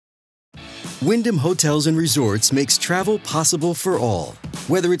Wyndham Hotels and Resorts makes travel possible for all.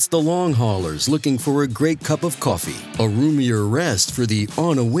 Whether it's the long haulers looking for a great cup of coffee, a roomier rest for the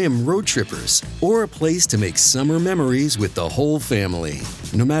on-a-whim road trippers, or a place to make summer memories with the whole family.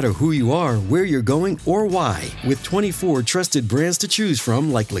 No matter who you are, where you're going, or why, with 24 trusted brands to choose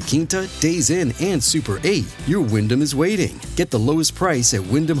from like La Quinta, Days Inn, and Super 8, your Wyndham is waiting. Get the lowest price at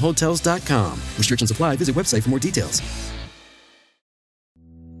WyndhamHotels.com. Restrictions apply. Visit website for more details.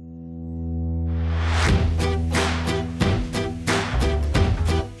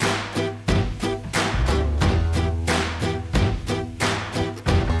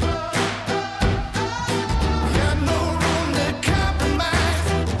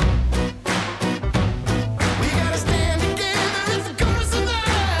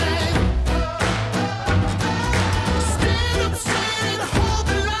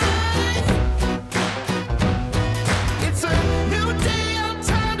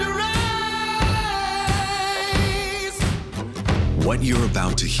 What you're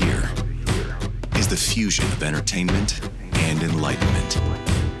about to hear is the fusion of entertainment and enlightenment.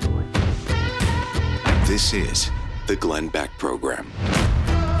 This is the Glenn Beck Program.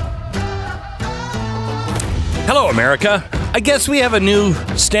 Hello, America. I guess we have a new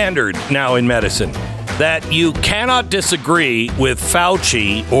standard now in medicine, that you cannot disagree with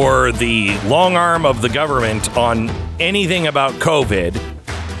Fauci or the long arm of the government on anything about COVID,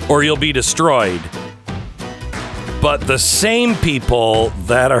 or you'll be destroyed. But the same people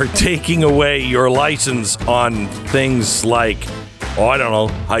that are taking away your license on things like,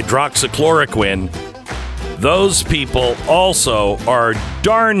 hydroxychloroquine, those people also are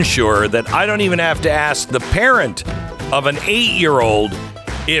darn sure that I don't even have to ask the parent of an 8-year-old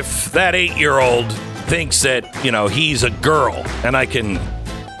if that 8-year-old thinks that, he's a girl and I can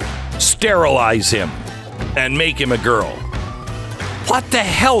sterilize him and make him a girl. What the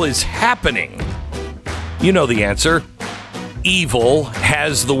hell is happening? You know the answer. Evil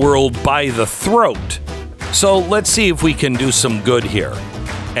has the world by the throat. So let's see if we can do some good here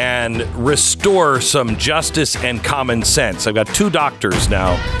and restore some justice and common sense. I've got 2 doctors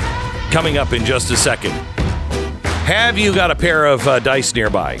now coming up in just a second. Have you got a pair of dice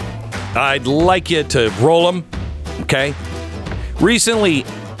nearby? I'd like you to roll them, okay? Recently,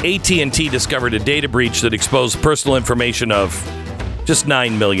 AT&T discovered a data breach that exposed personal information of just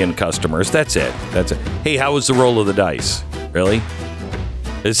 9 million customers. That's it. Hey, how was the roll of the dice? Really?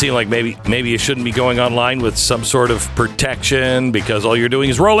 It seemed like maybe you shouldn't be going online with some sort of protection because all you're doing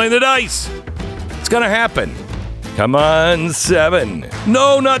is rolling the dice. It's going to happen. Come on, 7.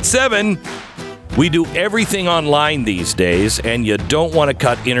 No, not 7. We do everything online these days, and you don't want to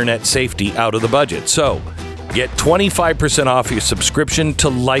cut internet safety out of the budget. So, get 25% off your subscription to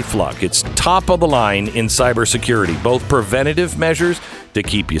LifeLock. It's top of the line in cybersecurity, both preventative measures to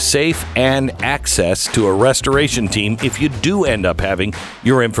keep you safe and access to a restoration team if you do end up having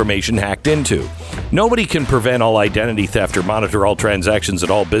your information hacked into. Nobody can prevent all identity theft or monitor all transactions at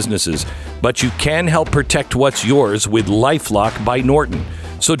all businesses, but you can help protect what's yours with LifeLock by Norton.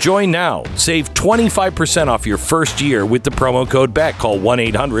 So join now. Save 25% off your first year with the promo code BECK. Call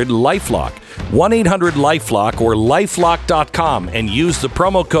 1-800-LIFELOCK. 1-800-LIFELOCK or lifelock.com and use the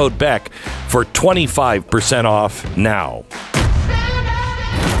promo code BECK for 25% off now.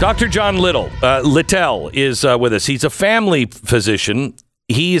 Dr. John Littell is with us. He's a family physician.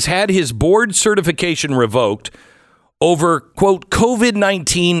 He's had his board certification revoked over, quote,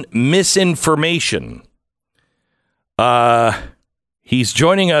 COVID-19 misinformation. He's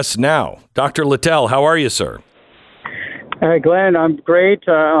joining us now. Dr. Littell, how are you, sir? Glenn, I'm great.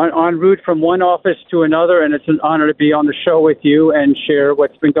 En route from one office to another, and it's an honor to be on the show with you and share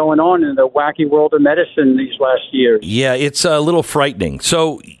what's been going on in the wacky world of medicine these last years. Yeah, it's a little frightening.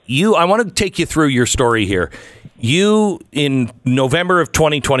 So I want to take you through your story here. You, in November of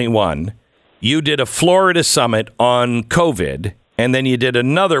 2021, you did a Florida summit on COVID, and then you did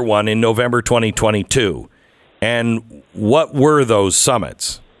another one in November 2022. And what were those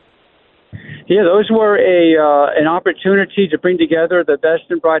summits? Yeah, those were an opportunity to bring together the best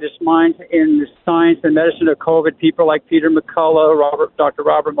and brightest minds in the science and medicine of COVID, people like Peter McCullough, Dr.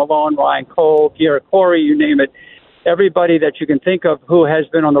 Robert Malone, Ryan Cole, Pierre Corey, you name it, everybody that you can think of who has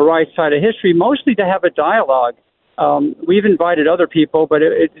been on the right side of history, mostly to have a dialogue. We've invited other people, but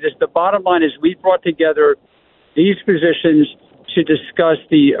the bottom line is we brought together these physicians to discuss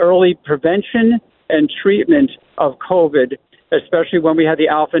the early prevention and treatment of COVID, especially when we had the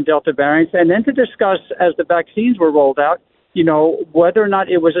Alpha and Delta variants, and then to discuss, as the vaccines were rolled out, whether or not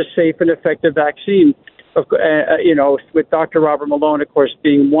it was a safe and effective vaccine. With Dr. Robert Malone, of course,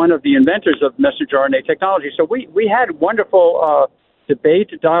 being one of the inventors of messenger RNA technology. So we had wonderful debate,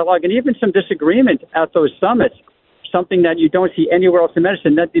 dialogue, and even some disagreement at those summits, something that you don't see anywhere else in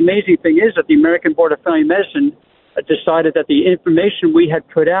medicine. That the amazing thing is that the American Board of Family Medicine decided that the information we had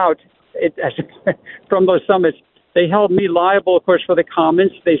put out from those summits, they held me liable, of course, for the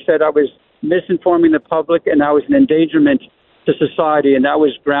comments. They said I was misinforming the public and I was an endangerment to society, and that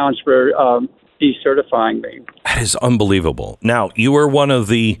was grounds for decertifying me. That is unbelievable. Now, you were one of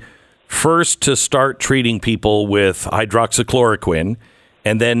the first to start treating people with hydroxychloroquine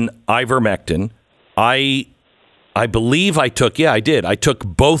and then ivermectin. I believe I took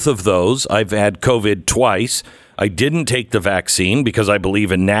both of those. I've had COVID twice. I didn't take the vaccine because I believe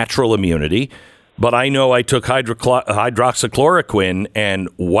in natural immunity, but I know I took hydroxychloroquine and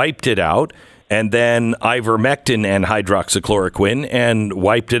wiped it out, and then ivermectin and hydroxychloroquine and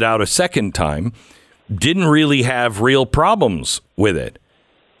wiped it out a second time. Didn't really have real problems with it.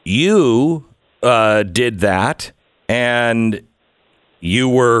 You did that, and you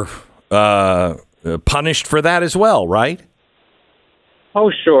were punished for that as well, right? Oh,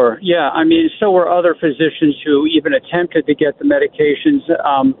 sure. Yeah. I mean, so were other physicians who even attempted to get the medications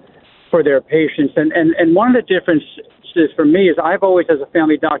for their patients. And one of the differences for me is I've always, as a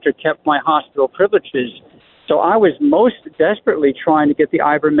family doctor, kept my hospital privileges. So I was most desperately trying to get the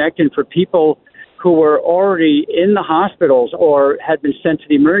ivermectin for people who were already in the hospitals or had been sent to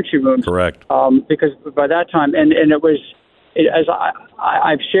the emergency rooms. Correct. Because by that time, and it was, as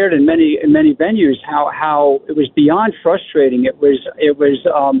I've shared in many venues, how it was beyond frustrating. It was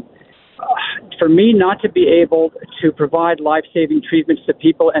for me not to be able to provide life-saving treatments to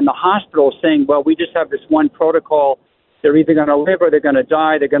people, and the hospital saying, well, we just have this one protocol. They're either going to live or they're going to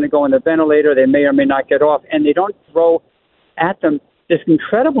die. They're going to go on the ventilator. They may or may not get off, and they don't throw at them this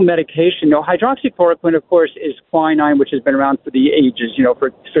incredible medication. Hydroxychloroquine, of course, is quinine, which has been around for the ages,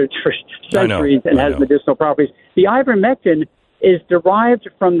 for centuries and has medicinal properties. The ivermectin is derived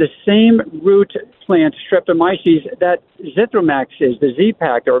from the same root plant, Streptomyces, that Zithromax is, the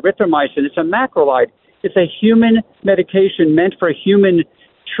Z-Pack or erythromycin. It's a macrolide. It's a human medication meant for human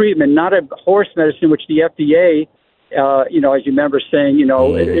treatment, not a horse medicine, which the FDA, as you remember saying,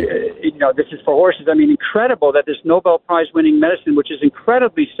 this is for horses. I mean, incredible that this Nobel Prize-winning medicine, which is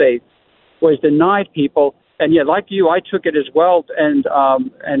incredibly safe, was denied people. And yet, like you, I took it as well, and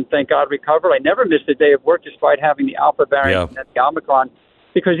thank God recovered. I never missed a day of work despite having the Alpha variant and the Omicron,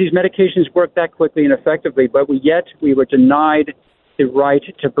 because these medications work that quickly and effectively. But we were denied the right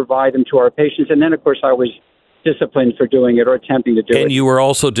to provide them to our patients. And then, of course, I was disciplined for doing it or attempting to do it. And you were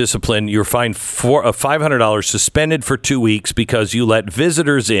also disciplined. You were fined $500, suspended for 2 weeks because you let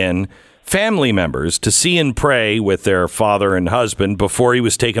visitors in, family members, to see and pray with their father and husband before he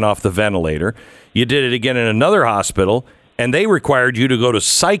was taken off the ventilator. You did it again in another hospital, and they required you to go to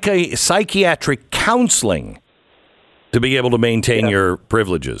psychiatric counseling to be able to maintain your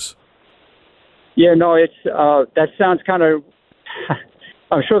privileges. Yeah, no, it's that sounds kind of...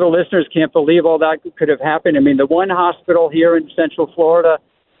 I'm sure the listeners can't believe all that could have happened. I mean, the one hospital here in Central Florida,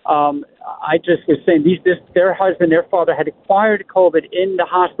 I just was saying, their husband, their father had acquired COVID in the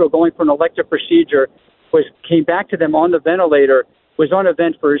hospital going for an elective procedure, came back to them on the ventilator, was on a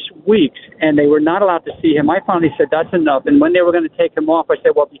vent for weeks, and they were not allowed to see him. I finally said, that's enough. And when they were going to take him off, I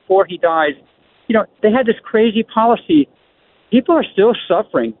said, well, before he dies, they had this crazy policy. People are still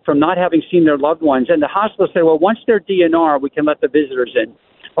suffering from not having seen their loved ones. And the hospital said, well, once they're DNR, we can let the visitors in.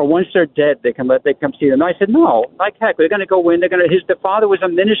 Or once they're dead, they come see them. And I said, no, like heck, they're going to go in. The father was a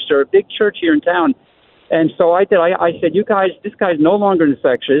minister, a big church here in town. And so I did. I said, you guys, this guy's no longer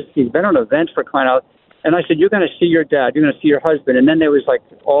infectious. He's been on a vent for crying out. And I said, you're going to see your dad. You're going to see your husband. And then there was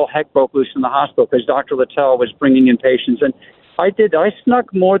all heck broke loose in the hospital because Dr. Littell was bringing in patients. And I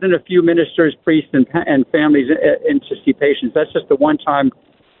snuck more than a few ministers, priests, and families in to see patients. That's just the one time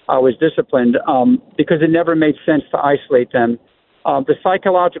I was disciplined because it never made sense to isolate them. The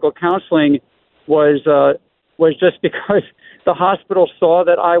psychological counseling was just because the hospital saw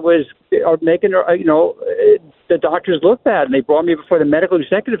that I was making, the doctors look bad, and they brought me before the medical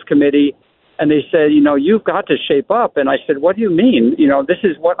executive committee, and they said, you've got to shape up. And I said, what do you mean? This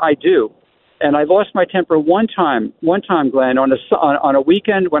is what I do. And I lost my temper one time, Glenn, on a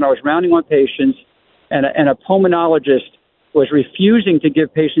weekend when I was rounding on patients, and a pulmonologist was refusing to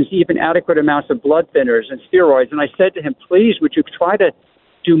give patients even adequate amounts of blood thinners and steroids. And I said to him, please, would you try to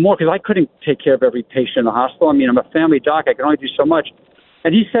do more? Because I couldn't take care of every patient in the hospital. I mean, I'm a family doc. I can only do so much.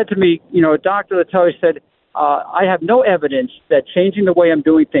 And he said to me, Dr. Littell said, I have no evidence that changing the way I'm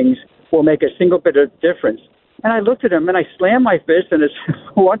doing things will make a single bit of difference. And I looked at him and I slammed my fist. And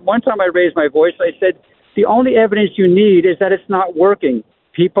one time I raised my voice. I said, the only evidence you need is that it's not working.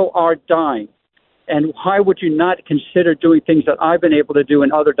 People are dying. And why would you not consider doing things that I've been able to do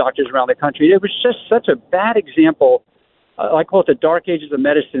and other doctors around the country? It was just such a bad example. I call it the dark ages of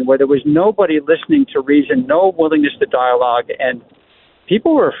medicine, where there was nobody listening to reason, no willingness to dialogue, and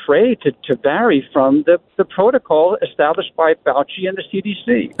people were afraid to vary from the protocol established by Fauci and the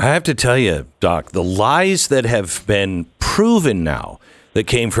CDC. I have to tell you, Doc, the lies that have been proven now that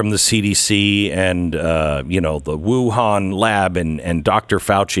came from the CDC and, the Wuhan lab and Dr.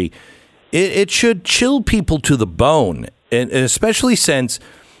 Fauci, it should chill people to the bone, and especially since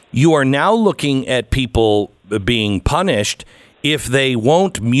you are now looking at people being punished if they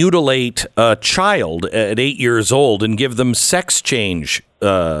won't mutilate a child at 8 years old and give them sex change,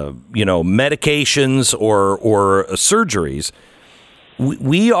 medications or surgeries.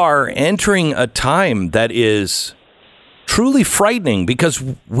 We are entering a time that is truly frightening because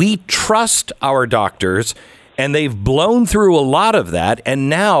we trust our doctors and they've blown through a lot of that. And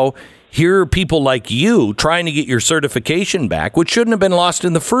now here are people like you trying to get your certification back, which shouldn't have been lost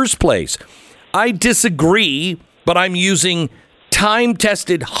in the first place. I disagree, but I'm using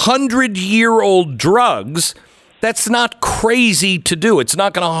time-tested 100-year-old drugs. That's not crazy to do. It's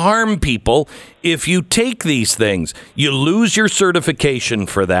not going to harm people if you take these things. You lose your certification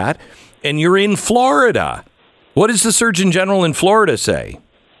for that, and you're in Florida. What does the Surgeon General in Florida say?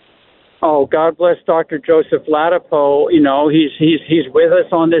 Oh, God bless Dr. Joseph Ladapo. He's with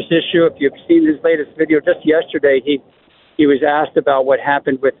us on this issue. If you've seen his latest video, just yesterday, he was asked about what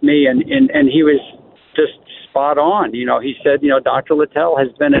happened with me, and he was just spot on. He said, Dr. Littell has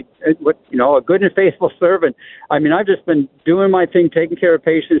been a good and faithful servant. I mean, I've just been doing my thing, taking care of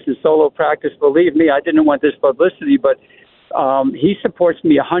patients in solo practice. Believe me, I didn't want this publicity, but he supports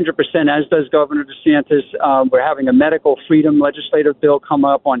me 100%, as does Governor DeSantis. We're having a medical freedom legislative bill come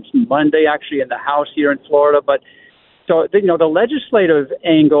up on Monday, actually, in the House here in Florida. But so, the legislative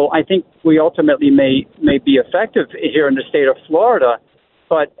angle, I think we ultimately may be effective here in the state of Florida.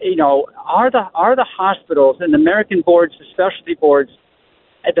 But, are the hospitals and the American boards, the specialty boards,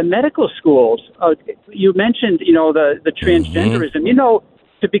 at the medical schools, you mentioned, the transgenderism.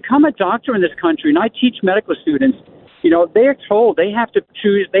 To become a doctor in this country, and I teach medical students, they are told they have to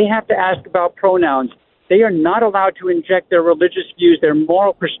choose, they have to ask about pronouns. They are not allowed to inject their religious views, their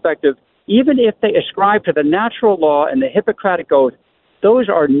moral perspective. Even if they ascribe to the natural law and the Hippocratic Oath, those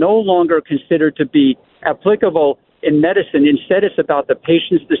are no longer considered to be applicable in medicine. Instead, it's about the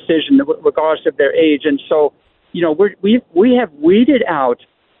patient's decision, regardless of their age. And so, we have weeded out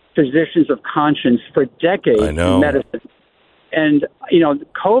physicians of conscience for decades in medicine. And,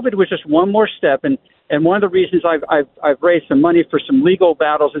 COVID was just one more step. And one of the reasons I've raised some money for some legal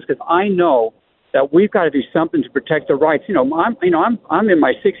battles is because I know that we've got to do something to protect the rights. I'm in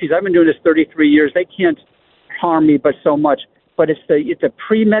my 60s. I've been doing this 33 years. They can't harm me, but so much. But it's a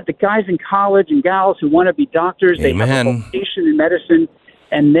pre-med, the guys in college and gals who want to be doctors. Amen. They have a vocation in medicine,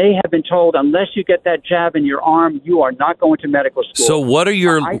 and they have been told, unless you get that jab in your arm, you are not going to medical school. So what are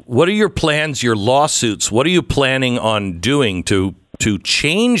your plans, your lawsuits? What are you planning on doing to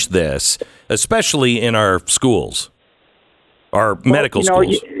change this, especially in our schools, our medical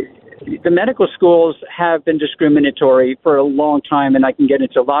schools? The medical schools have been discriminatory for a long time, and I can get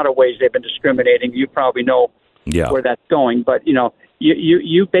into a lot of ways they've been discriminating. You probably know where that's going, but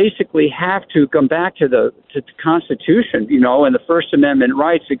you basically have to come back to the Constitution, and the First Amendment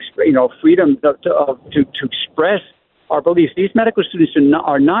rights, freedom to express our beliefs. These medical students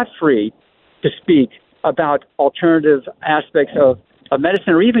are not free to speak about alternative aspects of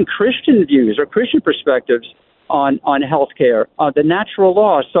medicine, or even Christian views or Christian perspectives on healthcare, the natural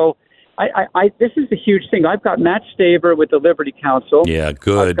law. So this is a huge thing. I've got Matt Staver with the Liberty Council. Yeah,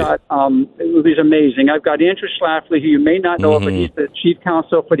 good. I've got, he's amazing. I've got Andrew Schlafly, who you may not know, but he's the chief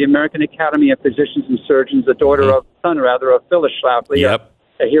counsel for the American Academy of Physicians and Surgeons, the son of Phyllis Schlafly,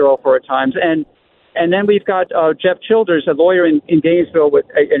 a hero for our times. And then we've got Jeff Childers, a lawyer in Gainesville,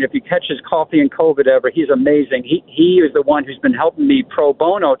 and if you catch his coffee and COVID ever, he's amazing. He is the one who's been helping me pro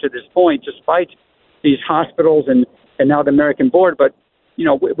bono to this point, despite these hospitals and now the American board. But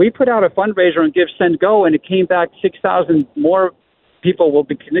we put out a fundraiser on Give, Send, Go, and it came back 6,000 more people will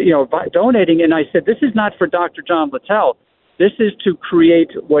be, donating. And I said, this is not for Dr. John Littell. This is to create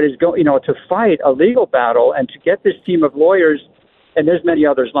what is going, to fight a legal battle and to get this team of lawyers. And there's many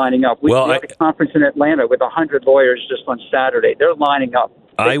others lining up. We had a conference in Atlanta with 100 lawyers just on Saturday. They're lining up.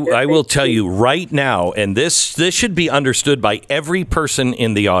 I will tell you right now, and this should be understood by every person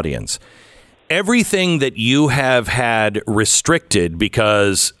in the audience. Everything that you have had restricted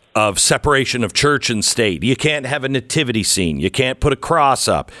because of separation of church and state. You can't have a nativity scene. You can't put a cross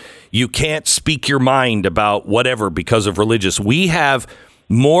up. You can't speak your mind about whatever because of religious. We have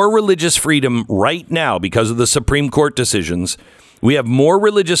more religious freedom right now because of the Supreme Court decisions. We have more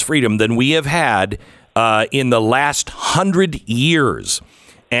religious freedom than we have had in the last 100 years.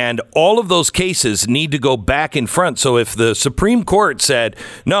 And all of those cases need to go back in front. So if the Supreme Court said,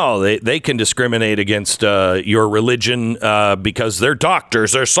 no, they can discriminate against your religion because they're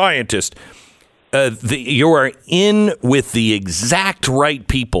doctors, they're scientists, you are in with the exact right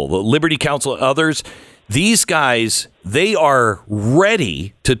people, the Liberty Counsel, others. These guys, they are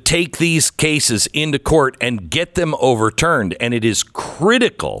ready to take these cases into court and get them overturned. And it is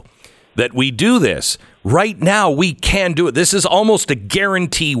critical that we do this. Right now, we can do it. This is almost a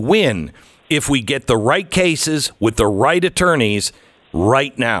guarantee win if we get the right cases with the right attorneys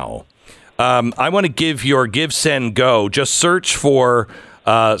right now. I want to give your Give, Send, Go. Just search for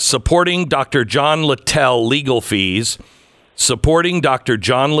supporting Dr. John Littell legal fees. Supporting Dr.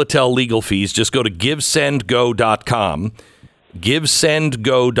 John Littell legal fees. Just go to givesendgo.com.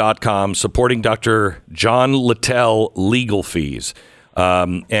 Givesendgo.com. Supporting Dr. John Littell legal fees.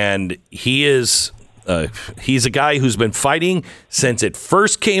 And he is... he's a guy who's been fighting since it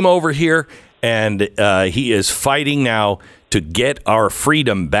first came over here, and he is fighting now to get our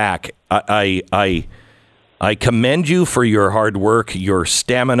freedom back. I commend you for your hard work, your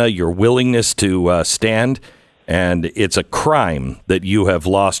stamina, your willingness to stand, and it's a crime that you have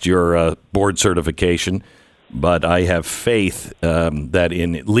lost your board certification, but I have faith that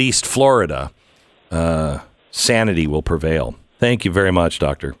in at least Florida, sanity will prevail. Thank you very much,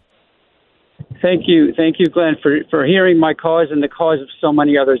 Doctor. Thank you, Glenn, for hearing my cause and the cause of so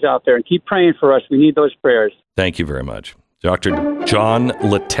many others out there. And keep praying for us. We need those prayers. Thank you very much. Dr. John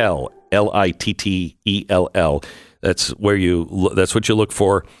Littell, Littell. That's what you look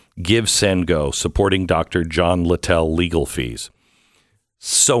for. Give, Send, Go. Supporting Dr. John Littell legal fees.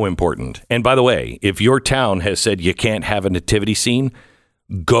 So important. And by the way, if your town has said you can't have a nativity scene,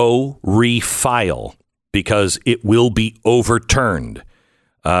 go refile because it will be overturned.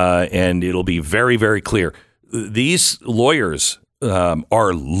 And it'll be very, very clear. These lawyers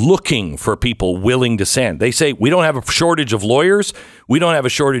are looking for people willing to stand. They say, we don't have a shortage of lawyers. We don't have a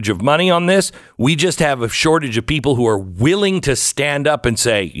shortage of money on this. We just have a shortage of people who are willing to stand up and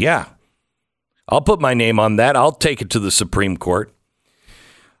say, yeah, I'll put my name on that. I'll take it to the Supreme Court.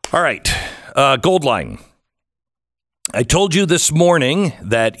 All right. Goldline. I told you this morning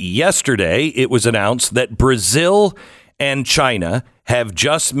that yesterday it was announced that Brazil and China have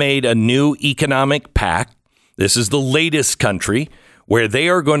just made a new economic pact. This is the latest country where they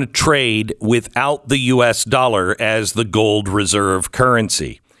are going to trade without the U.S. dollar as the gold reserve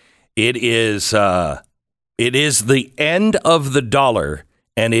currency. It is the end of the dollar,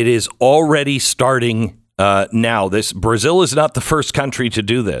 and it is already starting now. Brazil is not the first country to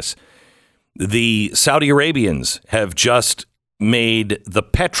do this. The Saudi Arabians have just made the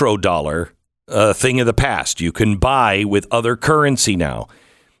petrodollar a thing of the past. You can buy with other currency now.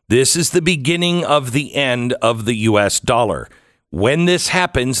 This is the beginning of the end of the U.S. dollar. When this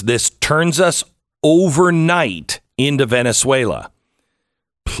happens, this turns us overnight into Venezuela.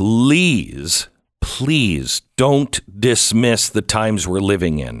 Please don't dismiss the times we're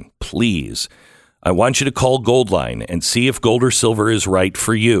living in. Please. I want you to call Goldline and see if gold or silver is right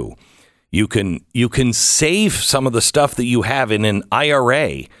for you. You can save some of the stuff that you have in an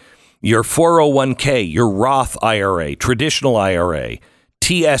IRA, your 401k, your Roth IRA, traditional IRA,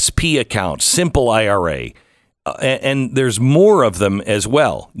 TSP account, simple IRA, and there's more of them as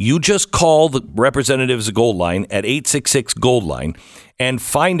well. You just call the representatives of Goldline at 866-GOLDLINE and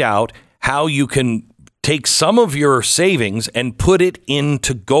find out how you can take some of your savings and put it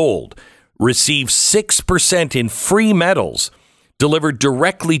into gold. Receive 6% in free metals delivered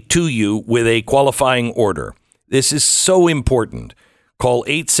directly to you with a qualifying order. This is so important. Call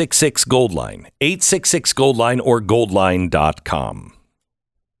 866-GOLDLINE, 866-GOLDLINE or goldline.com.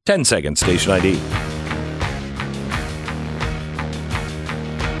 10 seconds, station ID.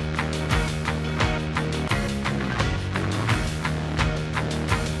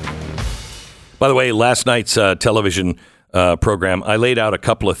 By the way, last night's television program, I laid out a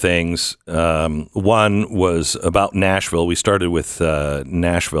couple of things. One was about Nashville. We started with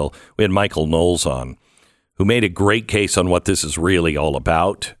Nashville. We had Michael Knowles on, who made a great case on what this is really all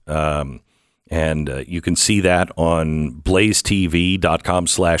about. And you can see that on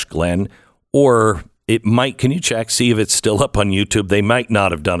blazetv.com/Glenn, or it might, can you check, see if it's still up on YouTube? They might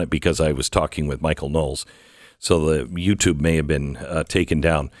not have done it because I was talking with Michael Knowles. So the YouTube may have been taken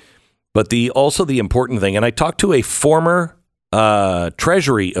down. But also the important thing, and I talked to a former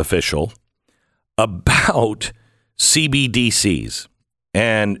Treasury official about CBDCs.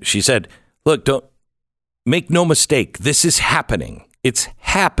 And she said, look, don't make no mistake, this is happening. It's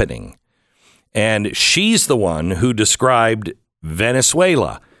happening. And she's the one who described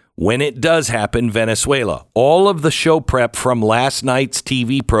Venezuela. When it does happen, Venezuela. All of the show prep from last night's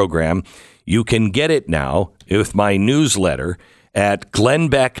TV program, you can get it now with my newsletter at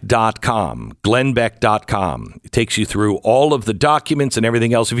glennbeck.com. glennbeck.com. It takes you through all of the documents and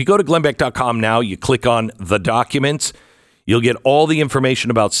everything else. If you go to glennbeck.com now, you click on the documents. You'll get all the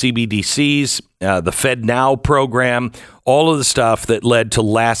information about CBDCs, the Fed Now program, all of the stuff that led to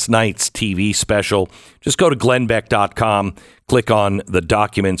last night's TV special. Just go to glennbeck.com, click on the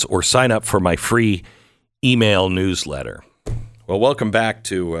documents, or sign up for my free email newsletter. Well, welcome back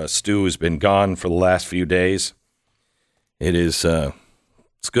to Stu, who's been gone for the last few days. It's good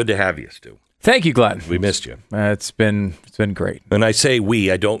to have you, Stu. Thank you, Glenn. We missed you. It's been great. When I say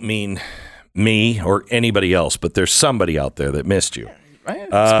we, I don't mean me or anybody else, but there's somebody out there that missed you.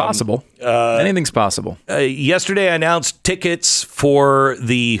 It's possible. Anything's possible. Yesterday, I announced tickets for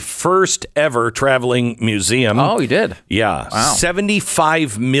the first ever traveling museum. Oh, you did? Yeah. Wow.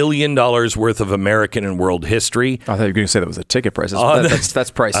 $75 million worth of American and world history. I thought you were going to say that was a ticket price.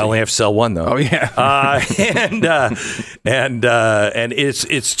 That's pricey. I only have to sell one, though. Oh, yeah. And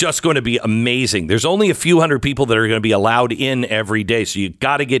it's just going to be amazing. There's only a few hundred people that are going to be allowed in every day, so you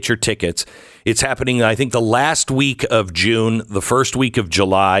got to get your tickets. It's happening, I think, the last week of June, the first week of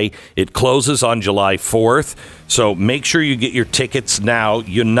July. It closes on July 4th. So make sure you get your tickets now.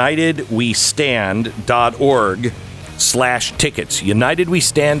 UnitedWeStand.org/tickets.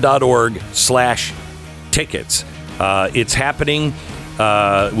 UnitedWeStand.org/tickets. It's happening.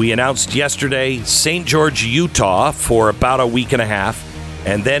 We announced yesterday, St. George, Utah, for about a week and a half.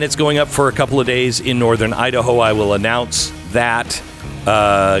 And then it's going up for a couple of days in northern Idaho. I will announce that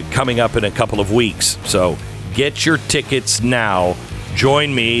coming up in a couple of weeks. So get your tickets now.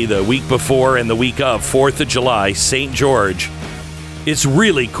 Join me the week before and the week of 4th of July, St. George. It's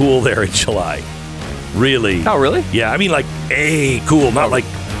really cool there in July. Really. Oh, really? Yeah, I mean, like, hey, cool. Not like,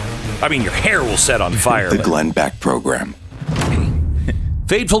 I mean, your hair will set on fire. The Glenn Beck Program.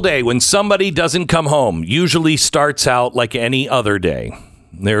 Fateful day when somebody doesn't come home usually starts out like any other day.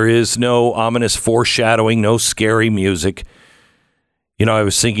 There is no ominous foreshadowing, no scary music. You know, I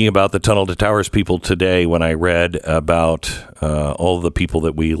was thinking about the Tunnel to Towers people today when I read about all the people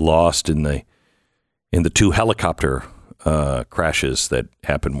that we lost in the two helicopter crashes that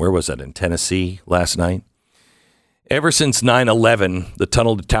happened. Where was that? In Tennessee last night? Ever since 9/11, the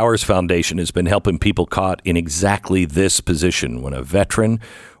Tunnel to Towers Foundation has been helping people caught in exactly this position. When a veteran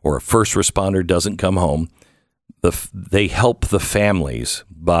or a first responder doesn't come home, they help the families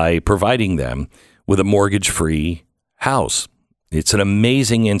by providing them with a mortgage-free house. It's an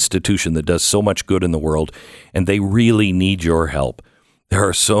amazing institution that does so much good in the world, and they really need your help. There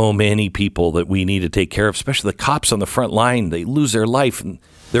are so many people that we need to take care of, especially the cops on the front line. They lose their life, and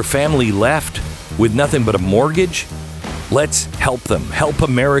their family left with nothing but a mortgage. Let's help them. Help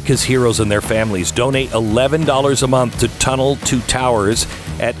America's heroes and their families. Donate $11 a month to Tunnel to Towers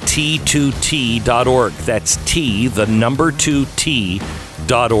at T2T.org. That's T, the number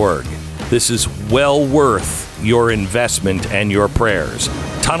 2T.org. This is well worth your investment and your prayers.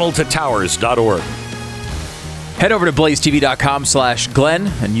 TunnelToTowers.org. Head over to blazetv.com/Glenn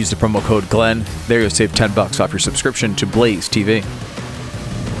and use the promo code Glenn. There you'll save $10 off your subscription to Blaze TV.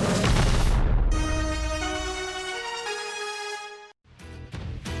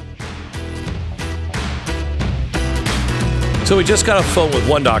 So we just got a phone with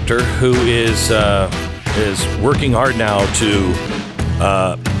one doctor who is working hard now to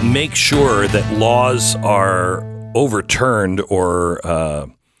make sure that laws are overturned or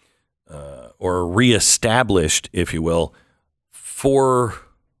reestablished, if you will, for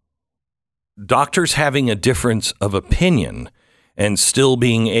doctors having a difference of opinion and still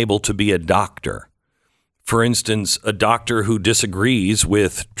being able to be a doctor. For instance, a doctor who disagrees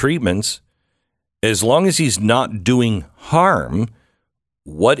with treatments, as long as he's not doing harm,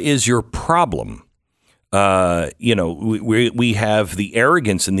 what is your problem? We have the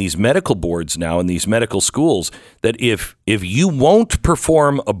arrogance in these medical boards now, in these medical schools, that if you won't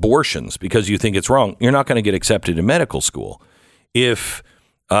perform abortions because you think it's wrong, you're not going to get accepted in medical school. If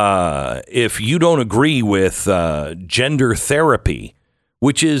you don't agree with gender therapy,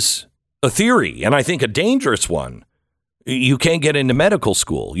 which is a theory, and I think a dangerous one, you can't get into medical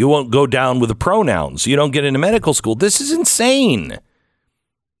school. You won't go down with the pronouns. You don't get into medical school. This is insane.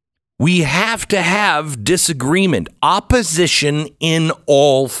 We have to have disagreement, opposition in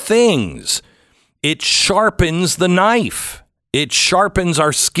all things. It sharpens the knife. It sharpens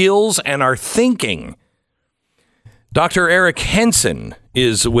our skills and our thinking. Dr. Eric Henson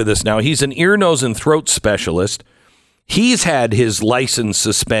is with us now. He's an ear, nose, and throat specialist. he's had his license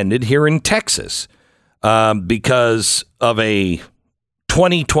suspended here in Texas because of a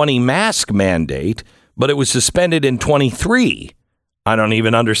 2020 mask mandate, but it was suspended in 23. I don't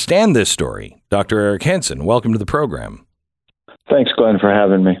even understand this story. Dr. Eric Henson, welcome to the program. Thanks, Glenn, for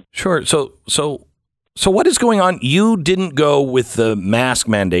having me. Sure. So what is going on? You didn't go with the mask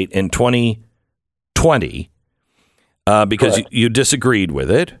mandate in 2020 because you disagreed with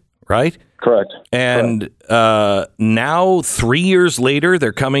it, right? Correct. And now, 3 years later,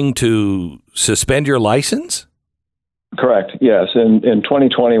 they're coming to suspend your license? Correct. Yes. In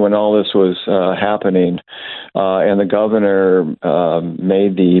 2020, when all this was happening, and the governor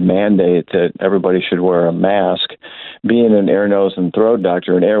made the mandate that everybody should wear a mask, being an ear, nose, and throat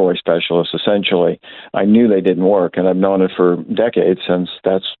doctor, an airway specialist, essentially, I knew they didn't work, and I've known it for decades since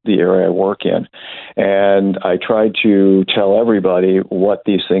that's the area I work in. And I tried to tell everybody what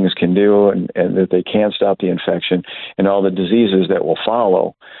these things can do and that they can't stop the infection and all the diseases that will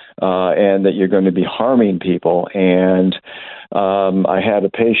follow, and that you're going to be harming people. And I had a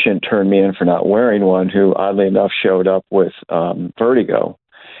patient turn me in for not wearing one who, oddly enough, showed up with vertigo,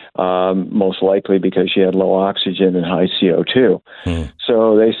 most likely because she had low oxygen and high CO2.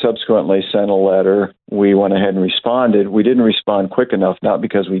 So they subsequently sent a letter. We went ahead and responded. We didn't respond quick enough, not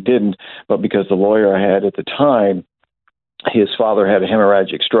because we didn't, but because the lawyer I had at the time, his father had a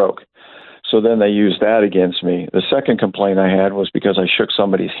hemorrhagic stroke. So then they used that against me. The second complaint I had was because I shook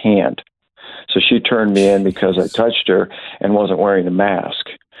somebody's hand. So she turned me in because I touched her and wasn't wearing a mask.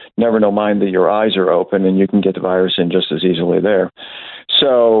 Never mind that your eyes are open and you can get the virus in just as easily there.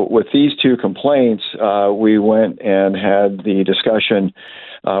 So with these two complaints, we went and had the discussion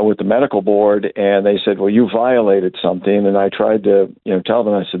with the medical board, and they said, well, you violated something. And I tried to tell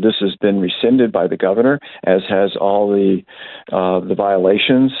them, I said, this has been rescinded by the governor, as has all the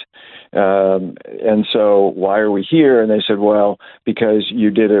violations. And so why are we here? And they said, well, because you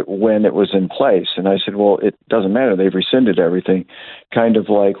did it when it was in place. And I said, well, it doesn't matter. They've rescinded everything, kind of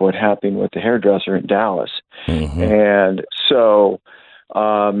like what happened with the hairdresser in Dallas. Mm-hmm. And so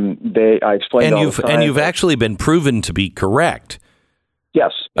I explained and you've actually been proven to be correct.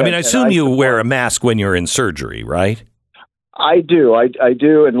 Yes. I mean, I assume you wear a mask when you're in surgery, right? I do. I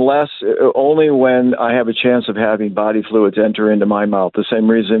do, unless only when I have a chance of having body fluids enter into my mouth. The same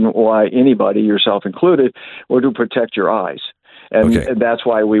reason why anybody, yourself included, would to protect your eyes. And that's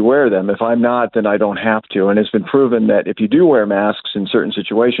why we wear them. If I'm not, then I don't have to. And it's been proven that if you do wear masks in certain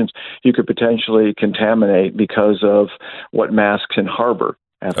situations, you could potentially contaminate because of what masks can harbor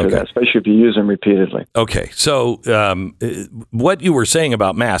after that, especially if you use them repeatedly. Okay. So what you were saying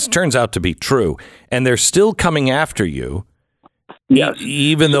about masks turns out to be true, and they're still coming after you. Yes.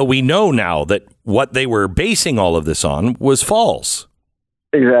 Even though we know now that what they were basing all of this on was false.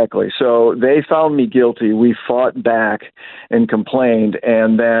 Exactly. So they found me guilty. We fought back and complained.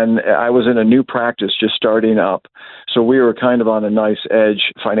 And then I was in a new practice just starting up. So we were kind of on a nice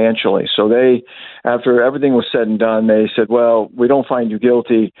edge financially. So they, after everything was said and done, they said, well, we don't find you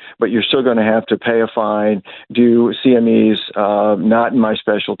guilty, but you're still going to have to pay a fine, do CMEs, not in my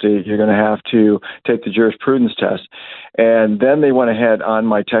specialty. You're going to have to take the jurisprudence test. And then they went ahead on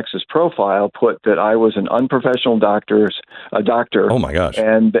my Texas profile, put that I was an unprofessional doctor. Oh, my gosh.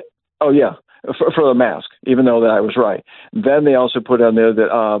 And, for the mask, even though that I was right. Then they also put on there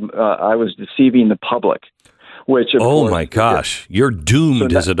that I was deceiving the public, which, of course, my gosh, you're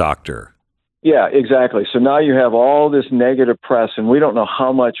doomed as a doctor. Yeah, exactly. So now you have all this negative press, and we don't know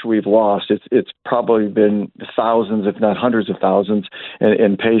how much we've lost. It's probably been thousands, if not hundreds of thousands,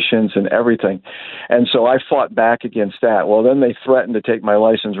 in patients and everything. And so I fought back against that. Well, then they threatened to take my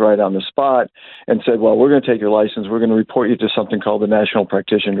license right on the spot and said, well, we're going to take your license. We're going to report you to something called the National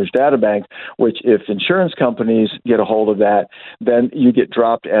Practitioners Data Bank, which if insurance companies get a hold of that, then you get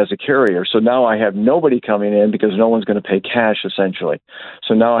dropped as a carrier. So now I have nobody coming in because no one's going to pay cash, essentially.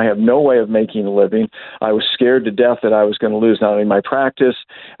 So now I have no way of making a living. I was scared to death that I was going to lose not only my practice,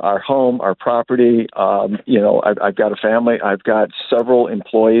 our home, our property. I've got a family. I've got several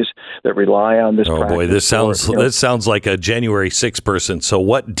employees that rely on this. Oh boy, this sounds like a January 6th person. So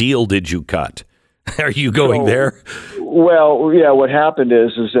what deal did you cut? Are you going there? Well, yeah, what happened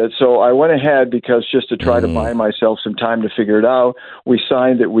is that so I went ahead because just to try to buy myself some time to figure it out, we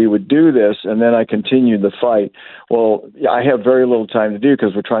signed that we would do this, and then I continued the fight. Well, I have very little time to do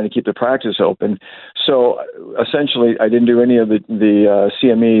because we're trying to keep the practice open. So essentially, I didn't do any of the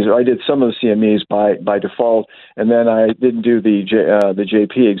CMEs, or I did some of the CMEs by default, and then I didn't do the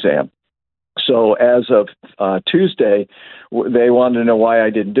JP exam. So as of Tuesday, they wanted to know why I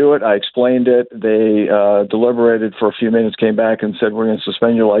didn't do it. I explained it. They deliberated for a few minutes, came back and said, we're going to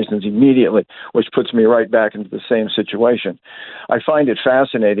suspend your license immediately, which puts me right back into the same situation. I find it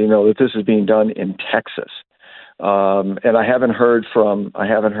fascinating, though, that this is being done in Texas. And I haven't heard from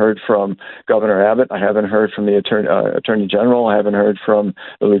Governor Abbott. I haven't heard from the Attorney General. I haven't heard from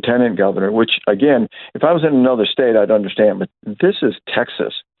the Lieutenant Governor, which, again, if I was in another state, I'd understand. But this is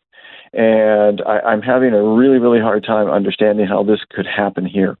Texas. And I'm having a really, really hard time understanding how this could happen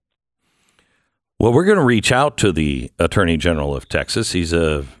here. Well, we're going to reach out to the Attorney General of Texas. He's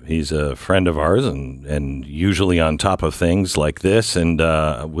a friend of ours and usually on top of things like this. And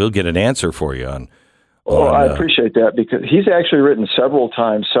we'll get an answer for you on. I appreciate that, because he's actually written several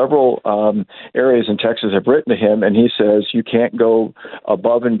times. Several areas in Texas have written to him, and he says you can't go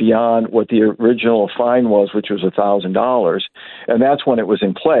above and beyond what the original fine was, which was $1,000, and that's when it was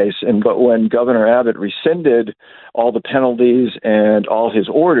in place. But when Governor Abbott rescinded all the penalties and all his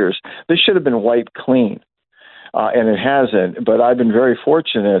orders, this should have been wiped clean. And it hasn't. But I've been very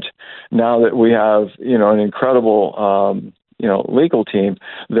fortunate now that we have, an incredible legal team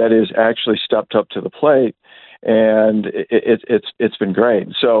that has actually stepped up to the plate, and it's been great.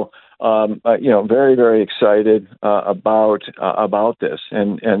 So, very, very excited about this.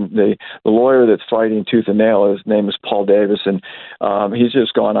 And the lawyer that's fighting tooth and nail, his name is Paul Davis, and he's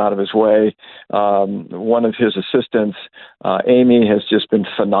just gone out of his way. One of his assistants, Amy, has just been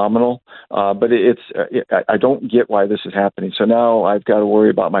phenomenal. But I don't get why this is happening. So now I've got to worry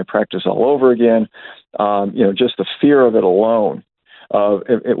about my practice all over again. Just the fear of it alone,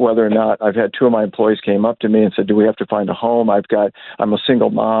 whether or not I've had two of my employees came up to me and said, "Do we have to find a home? I'm a single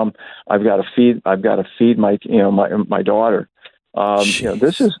mom. I've got to feed my my daughter."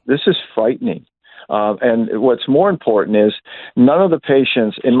 This is frightening. And what's more important is none of the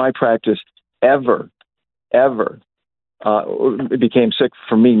patients in my practice ever became sick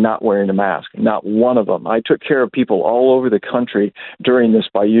from me not wearing a mask. Not one of them. I took care of people all over the country during this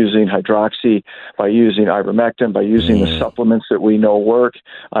by using hydroxy, by using ivermectin, by using the supplements that we know work.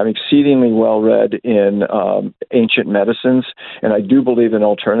 I'm exceedingly well read in ancient medicines, and I do believe in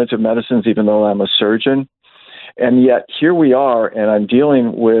alternative medicines, even though I'm a surgeon. And yet here we are, and I'm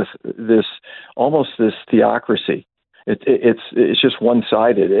dealing with this theocracy. It's just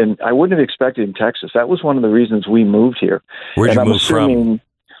one-sided, and I wouldn't have expected in Texas. That was one of the reasons we moved here. Where'd you move from?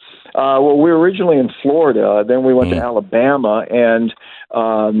 Well, we were originally in Florida. Then we went to Alabama, and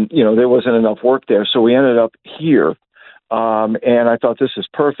there wasn't enough work there, so we ended up here. And I thought, this is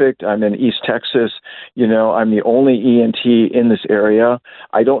perfect. I'm in East Texas. I'm the only ENT in this area.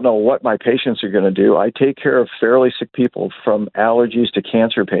 I don't know what my patients are going to do. I take care of fairly sick people, from allergies to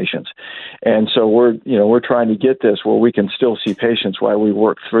cancer patients. And so we're trying to get this where we can still see patients while we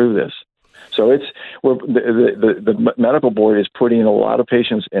work through this. So the medical board is putting a lot of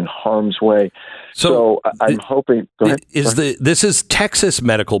patients in harm's way. So I'm hoping. Go ahead. This is Texas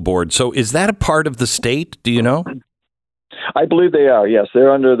Medical Board. So is that a part of the state? Do you know? I believe they are. Yes,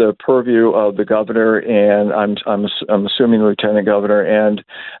 they're under the purview of the governor, and I'm assuming the lieutenant governor and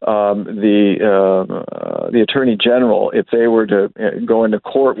the attorney general. If they were to go into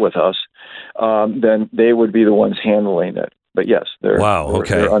court with us, then they would be the ones handling it. But yes, they're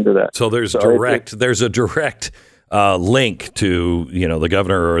under that. So there's a direct link to the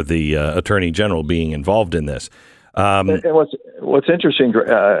governor or the attorney general being involved in this. And what's interesting,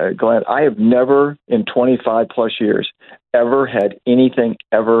 Glenn, I have never in 25 plus years ever had anything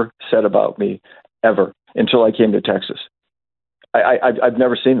ever said about me ever until I came to Texas. I've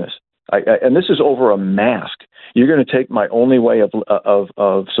never seen this. And this is over a mask. You're going to take my only way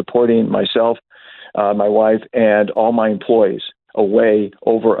of supporting myself, my wife, and all my employees away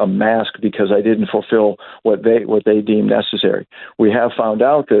over a mask because I didn't fulfill what they deemed necessary. We have found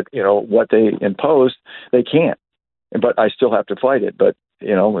out that what they imposed, they can't. But I still have to fight it. But they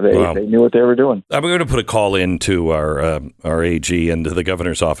knew what they were doing. I'm going to put a call into our AG and to the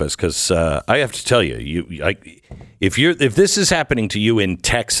governor's office, because I have to tell you, if this is happening to you in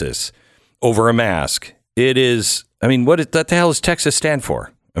Texas over a mask, it is. I mean, what the hell does Texas stand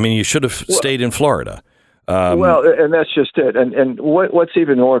for? I mean, you should have stayed in Florida. And that's just it. And what's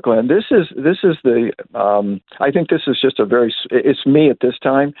even more, Glenn, this is the, I think this is just it's me at this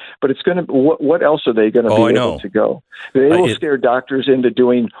time, but it's going to, what else are they going to be able to go? They will scare doctors into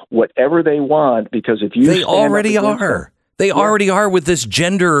doing whatever they want, because if you They already are. They already are with this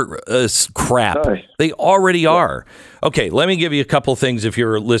gender crap. They already are. Okay, let me give you a couple things if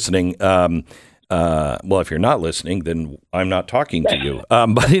you're listening. If you're not listening, then I'm not talking to you.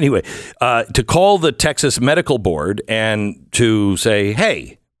 But anyway, to call the Texas Medical Board and to say,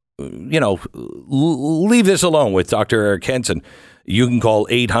 hey, leave this alone with Dr. Eric Henson, you can call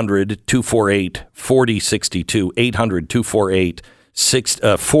 800-248-4062,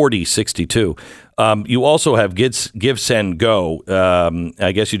 800-248-4062. You also have Give, Send, Go.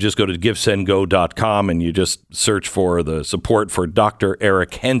 I guess you just go to givesendgo.com and you just search for the support for Dr.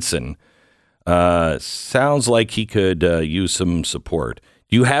 Eric Henson. Sounds like he could use some support.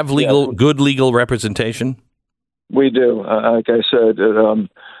 Do you have good legal representation? We do. Like I said,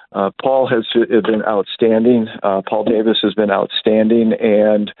 Paul has been outstanding. Paul Davis has been outstanding,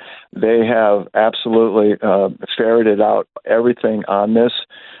 and they have absolutely ferreted out everything on this.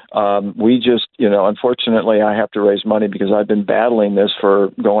 We just, unfortunately, I have to raise money because I've been battling this for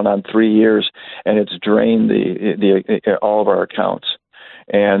going on 3 years, and it's drained all of our accounts.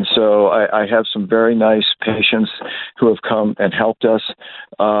 And so I have some very nice patients who have come and helped us.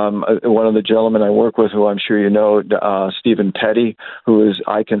 One of the gentlemen I work with, who I'm sure you know, Stephen Petty, who is,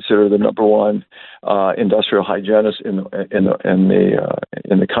 I consider, the number one industrial hygienist in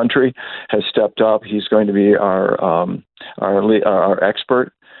the country, has stepped up. He's going to be our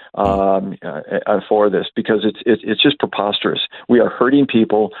expert for this, because it's just preposterous. We are hurting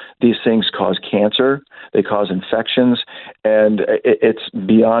people. These things cause cancer. They cause infections, and it's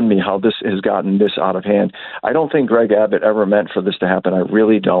beyond me how this has gotten this out of hand. I don't think Greg Abbott ever meant for this to happen. I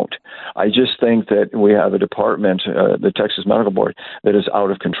really don't. I just think that we have a department, the Texas Medical Board, that is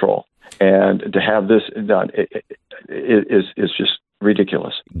out of control, and to have this done is just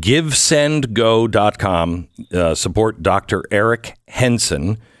ridiculous. GiveSendGo.com. Support Dr. Eric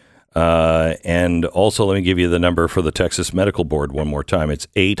Henson. And also, let me give you the number for the Texas Medical Board one more time. It's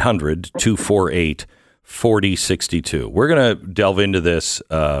 800-248-4062. We're going to delve into this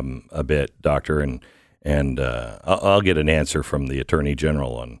a bit, Doctor, and I'll get an answer from the Attorney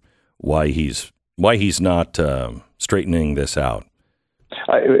General on why he's not straightening this out.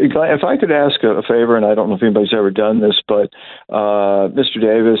 If I could ask a favor, and I don't know if anybody's ever done this, but Mr.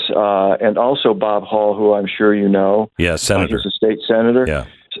 Davis and also Bob Hall, who I'm sure you know. Yeah, Senator. He's a state senator. Yeah.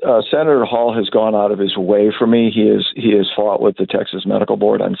 Senator Hall has gone out of his way for me. He has fought with the Texas Medical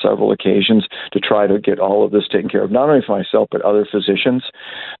Board on several occasions to try to get all of this taken care of, not only for myself, but other physicians.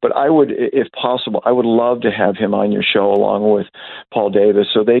 But I would, if possible, I would love to have him on your show along with Paul Davis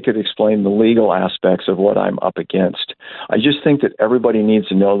so they could explain the legal aspects of what I'm up against. I just think that everybody needs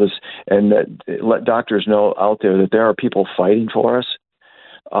to know this, and that let doctors know out there that there are people fighting for us.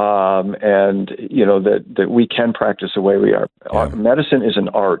 And that we can practice the way we are. Yeah. Medicine is an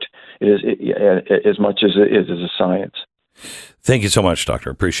art. It is as much as it is a science. Thank you so much, Doctor.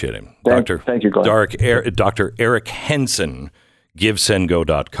 Appreciate it. Thank you, Glenn. Dr. Eric Henson,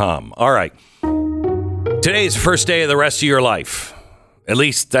 GiveSendGo.com. All right. Today is the first day of the rest of your life. At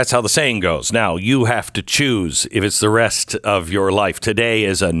least that's how the saying goes. Now, you have to choose if it's the rest of your life. Today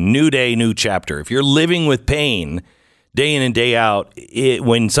is a new day, new chapter. If you're living with pain day in and day out,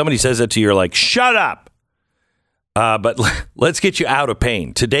 when somebody says that to you, you're like, shut up. But let's get you out of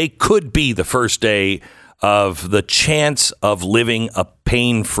pain. Today could be the first day of the chance of living a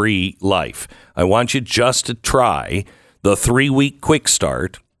pain-free life. I want you just to try the 3-week quick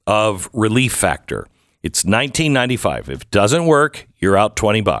start of Relief Factor. It's $19.95. If it doesn't work, you're out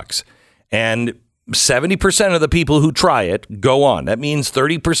 $20. And 70% of the people who try it go on. That means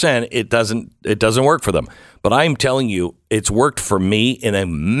 30% it doesn't work for them. But I'm telling you, it's worked for me in a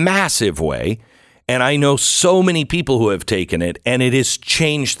massive way. And I know so many people who have taken it, and it has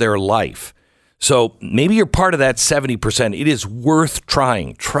changed their life. So maybe you're part of that 70%. It is worth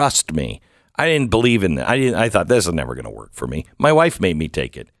trying. Trust me. I didn't believe in that. I thought this is never going to work for me. My wife made me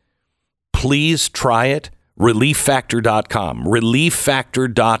take it. Please try it. ReliefFactor.com,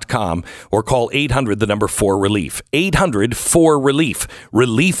 ReliefFactor.com, or call 800-4-RELIEF, 800-4-RELIEF,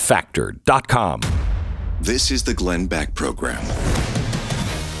 ReliefFactor.com. This is the Glenn Beck Program.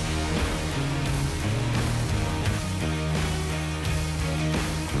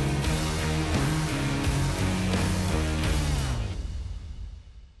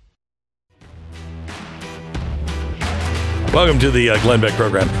 Welcome to the Glenn Beck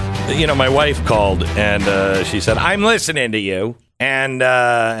Program. My wife called and she said, "I'm listening to you," and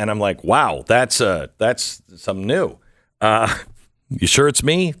I'm like, "Wow, that's something new." You sure it's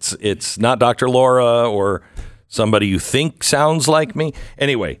me? It's not Dr. Laura or somebody you think sounds like me.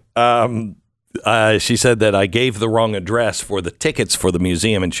 Anyway, she said that I gave the wrong address for the tickets for the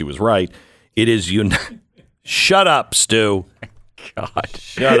museum, and she was right. It is Shut up, Stu. God,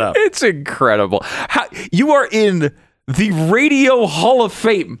 shut up. It's incredible. You are in the Radio Hall of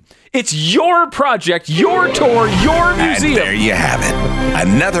Fame. It's your project, your tour, your museum. And there you have it.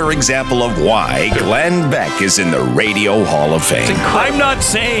 Another example of why Glenn Beck is in the Radio Hall of Fame. I'm not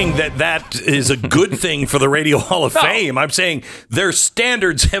saying that is a good thing for the Radio Hall of Fame. I'm saying their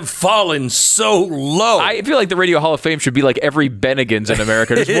standards have fallen so low. I feel like the Radio Hall of Fame should be like every Bennigan's in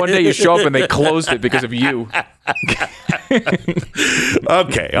America. Just one day you show up and they closed it because of you.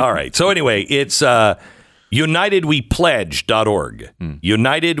 Okay, all right. So anyway, it's UnitedWePledge.org.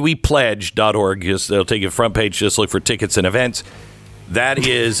 UnitedWePledge.org. They'll take you front page. Just look for tickets and events. That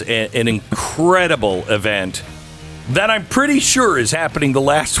is an incredible event that I'm pretty sure is happening the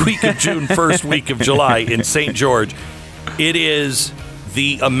last week of June, first week of July in St. George. It is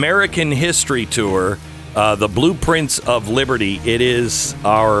the American History Tour, the Blueprints of Liberty. It is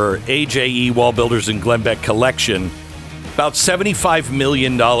our AJE Wall Builders and Glenn Beck collection. About $75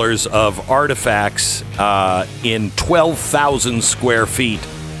 million of artifacts in 12,000 square feet.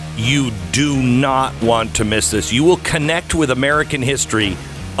 You do not want to miss this. You will connect with American history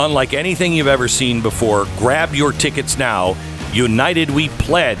unlike anything you've ever seen before. Grab your tickets now.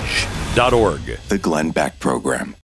 UnitedWePledge.org. The Glenn Beck Program.